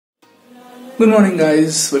Good morning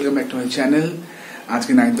guys, welcome back to my channel. आज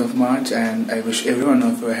के 9th of March and I wish everyone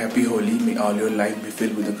of you a happy Holi. May all your life be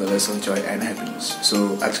filled with the colors of joy and happiness. So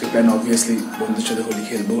आज के plan obviously বন্ধুদের সাথে হোলি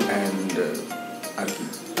খেলবো and আর কি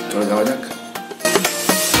চলো যাওয়া যাক।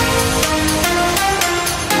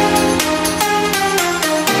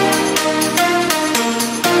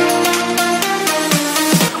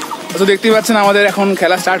 তো দেখতেই পাচ্ছেন আমাদের এখন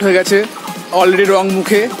খেলা স্টার্ট হয়ে গেছে অলরেডি রং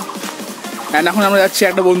মুখে এন্ড এখন আমরা যাচ্ছি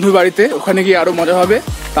একটা বন্ধুর বাড়িতে, ওখানে গিয়ে আরো মজা হবে।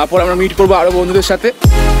 তারপর আমরা মিট করবো আরো বন্ধুদের সাথে।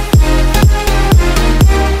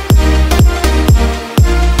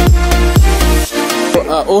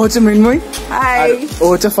 ও হচ্ছে মৃন্ময় আর ও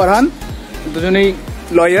হচ্ছে ফারহান, দুজনেই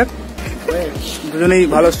লয়ার, দুজনেই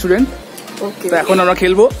ভালো স্টুডেন্ট। তো এখন আমরা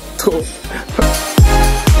খেলবো।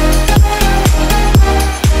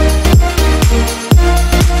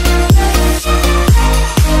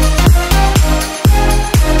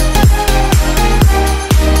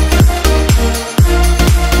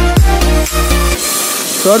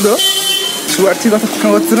 তো সুয়ার্থী কথা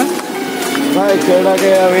হচ্ছে না ভাই,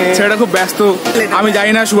 ছেলেটা খুব ব্যস্ত। আমি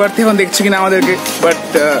জানি না সুয়ার্থী এখন দেখছি কিনা আমাদেরকে, বাট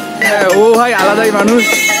ও ভাই আলাদাই মানুষ।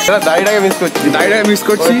 দাড়িটাকে মিস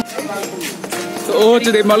করছি। ও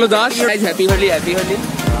হচ্ছে দেবমাল্য দাস, হ্যাপি হোলি।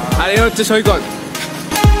 আর এ হচ্ছে সৈকত।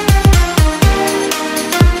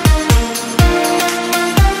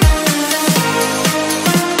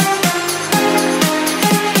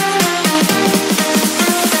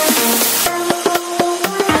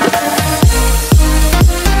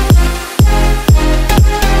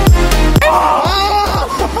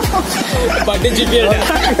 Did you get it?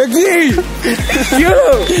 Agree! Yo!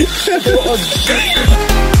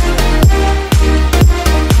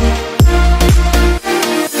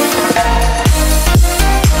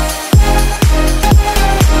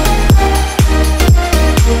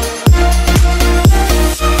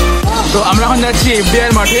 তো আমরা এখন যাচ্ছি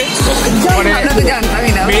এফডিআর মাঠে, মানে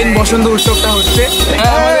মেন বসন্ত উৎসবটা হচ্ছে।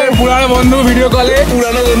 আমাদের পুরানো বন্ধু ভিডিও কলে,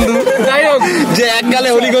 যাই হোক যে এককালে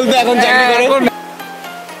হোলি খেলতে এখন চাকরি করে।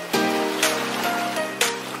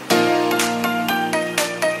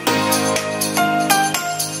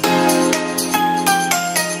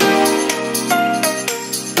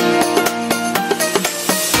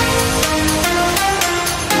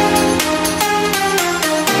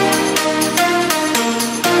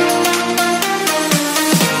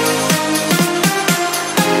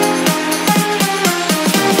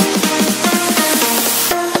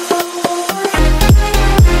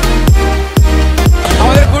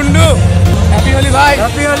 Happy Holi!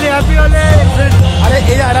 Happy Holi! Happy Holi! अरे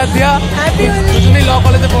ये आराध्या, तुझे लो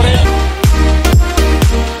कॉलेज पढ़े।